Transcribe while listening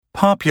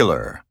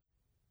popular,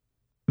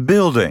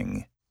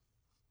 building,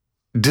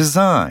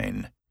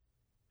 design,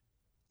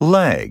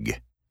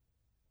 leg,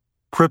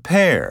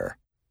 prepare,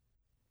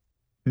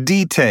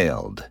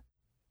 detailed,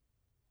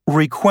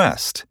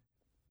 request,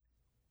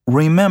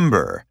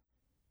 remember,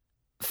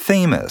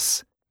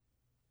 famous,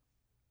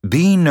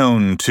 be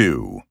known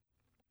to,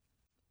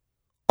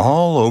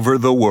 all over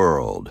the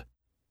world.